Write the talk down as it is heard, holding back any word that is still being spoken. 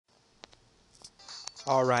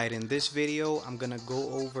Alright, in this video I'm gonna go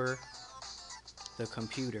over the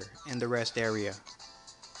computer in the rest area.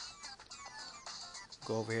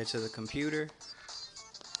 Go over here to the computer,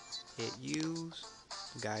 hit use,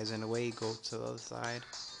 guys in the way, go to the other side,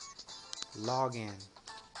 log in.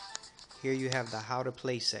 Here you have the how to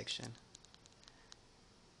play section.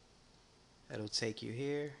 It'll take you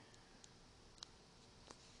here.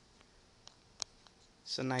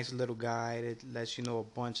 It's a nice little guide. It lets you know a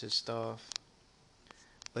bunch of stuff.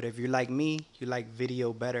 But if you're like me, you like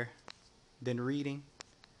video better than reading.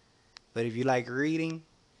 But if you like reading,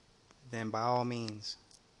 then by all means,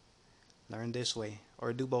 learn this way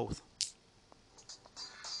or do both.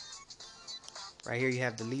 Right here you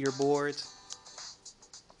have the leaderboards.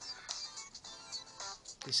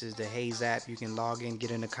 This is the Haze app. You can log in,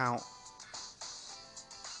 get an account.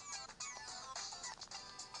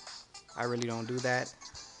 I really don't do that,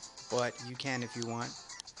 but you can if you want.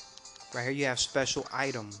 Right here you have special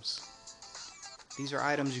items. These are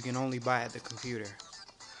items you can only buy at the computer.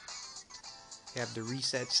 You have the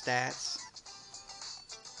reset stats.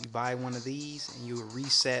 You buy one of these and you will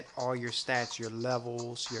reset all your stats, your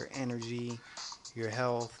levels, your energy, your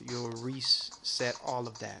health. You'll reset all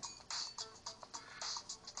of that.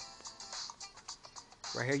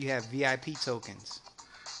 Right here you have VIP tokens.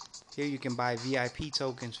 Here you can buy VIP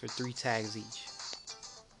tokens for 3 tags each.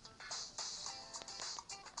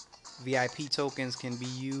 VIP tokens can be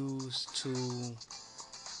used to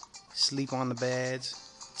sleep on the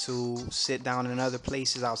beds, to sit down in other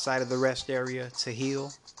places outside of the rest area, to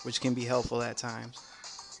heal, which can be helpful at times.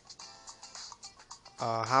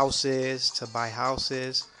 Houses, to buy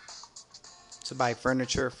houses, to buy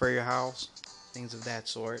furniture for your house, things of that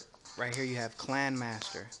sort. Right here you have Clan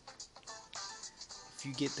Master. If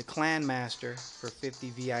you get the Clan Master for 50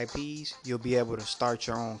 VIPs, you'll be able to start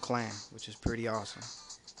your own clan, which is pretty awesome.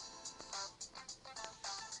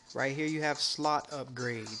 Right here you have slot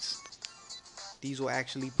upgrades. These will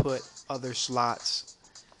actually put other slots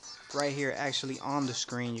right here actually on the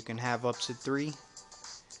screen. You can have up to 3,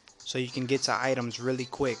 so you can get to items really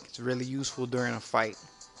quick. It's really useful during a fight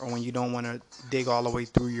or when you don't want to dig all the way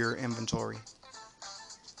through your inventory.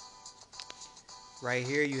 Right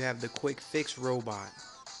here you have the quick fix robot.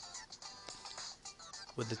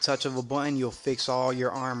 With the touch of a button you'll fix all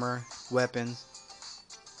your armor, weapons.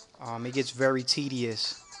 It gets very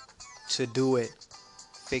tedious to do it,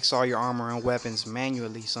 fix all your armor and weapons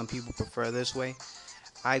manually. Some people prefer this way.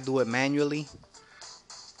 I do it manually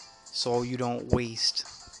so you don't waste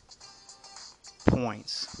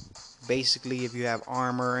points. Basically, if you have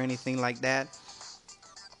armor or anything like that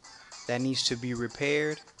that needs to be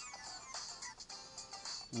repaired,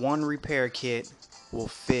 one repair kit will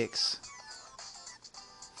fix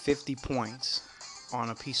 50 points on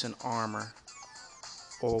a piece of armor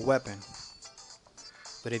or a weapon.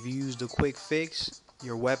 But if you use the quick fix,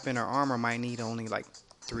 your weapon or armor might need only like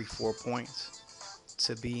 3-4 points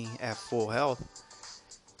to be at full health.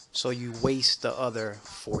 So you waste the other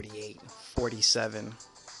 48, 47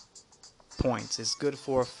 points. It's good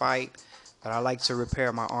for a fight, but I like to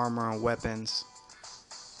repair my armor and weapons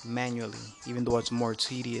manually. Even though it's more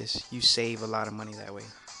tedious, you save a lot of money that way.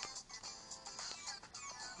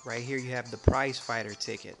 Right here you have the prize fighter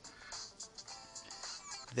ticket.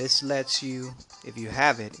 This lets you, if you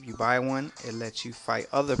have it, if you buy one, it lets you fight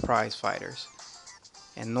other prize fighters.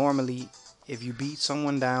 And normally, if you beat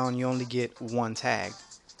someone down, you only get 1 tag.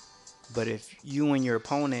 But if you and your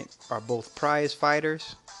opponent are both prize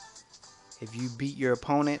fighters, if you beat your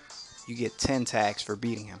opponent, you get 10 tags for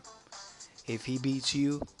beating him. If he beats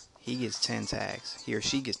you, he gets 10 tags. He or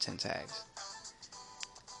she gets 10 tags.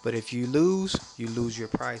 But if you lose your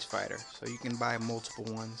prize fighter. So you can buy multiple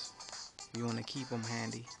ones. You want to keep them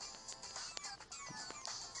handy.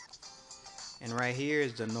 And right here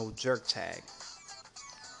is the no jerk tag.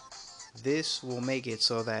 This will make it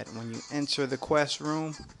so that when you enter the quest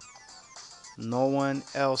room, no one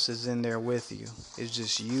else is in there with you. It's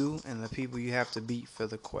just you and the people you have to beat for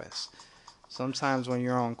the quest. Sometimes when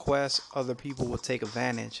you're on quest, other people will take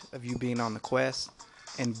advantage of you being on the quest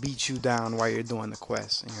and beat you down while you're doing the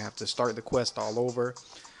quest. And you have to start the quest all over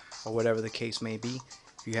or whatever the case may be.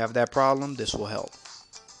 If you have that problem, this will help.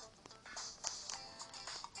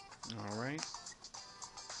 Alright.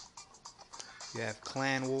 You have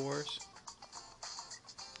clan wars.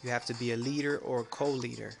 You have to be a leader or a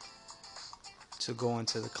co-leader to go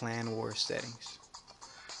into the clan war settings.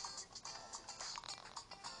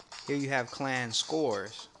 Here you have clan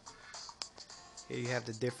scores. Here you have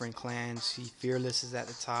the different clans. See, Fearless is at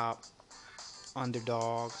the top,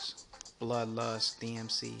 Underdogs, Bloodlust,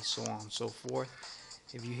 DMC, so on and so forth.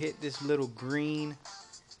 If you hit this little green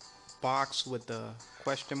box with the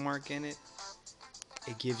question mark in it,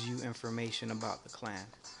 it gives you information about the clan.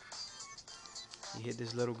 You hit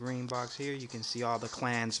this little green box here, you can see all the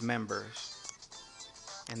clan's members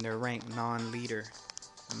and their rank non-leader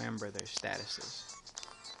member, their statuses.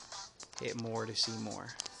 Hit more to see more.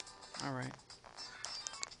 Alright.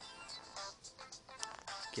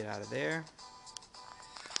 Get out of there.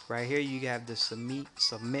 Right here you have the submit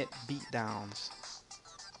beatdowns.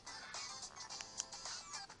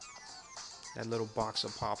 That little box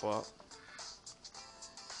will pop up.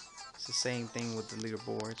 It's the same thing with the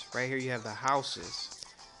leaderboards. Right here you have the houses.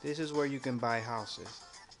 This is where you can buy houses.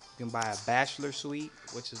 You can buy a bachelor suite,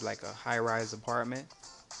 which is like a high-rise apartment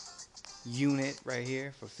unit right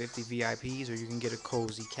here for 50 VIPs, or you can get a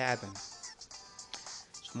cozy cabin.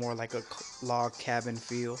 It's more like a log cabin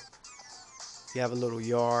feel. You have a little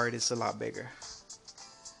yard, it's a lot bigger.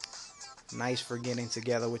 Nice for getting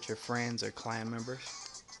together with your friends or clan members.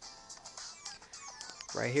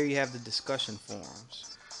 Right here you have the discussion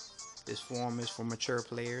forums. This forum is for mature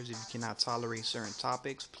players. If you cannot tolerate certain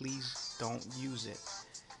topics, please don't use it.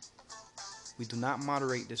 We do not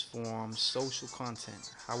moderate this forum's social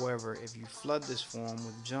content. However, if you flood this forum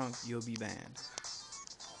with junk, you'll be banned.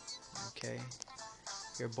 Okay.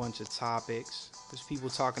 Here are a bunch of topics. There's people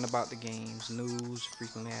talking about the games, news,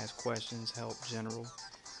 frequently asked questions, help, general,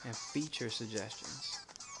 and feature suggestions.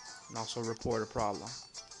 And also report a problem.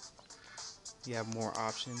 You have more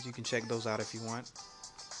options. You can check those out if you want.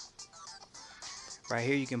 Right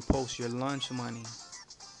here you can post your lunch money.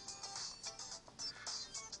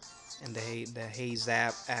 And the Hey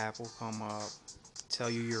Zap app will come up, tell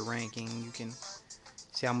you your ranking. You can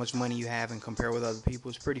see how much money you have and compare with other people.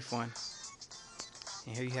 It's pretty fun.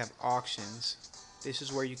 And here you have auctions. This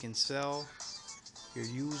is where you can sell your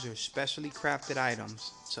used or specially crafted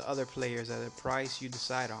items to other players at a price you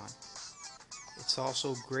decide on. It's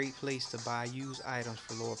also a great place to buy used items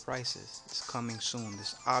for lower prices. It's coming soon.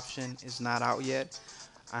 This option is not out yet.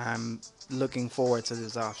 I'm looking forward to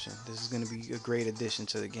this option. This is going to be a great addition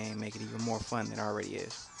to the game, make it even more fun than it already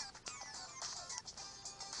is.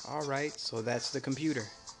 Alright, so that's the computer.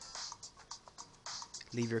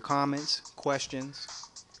 Leave your comments, questions,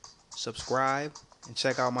 subscribe, and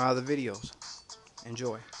check out my other videos.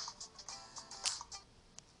 Enjoy.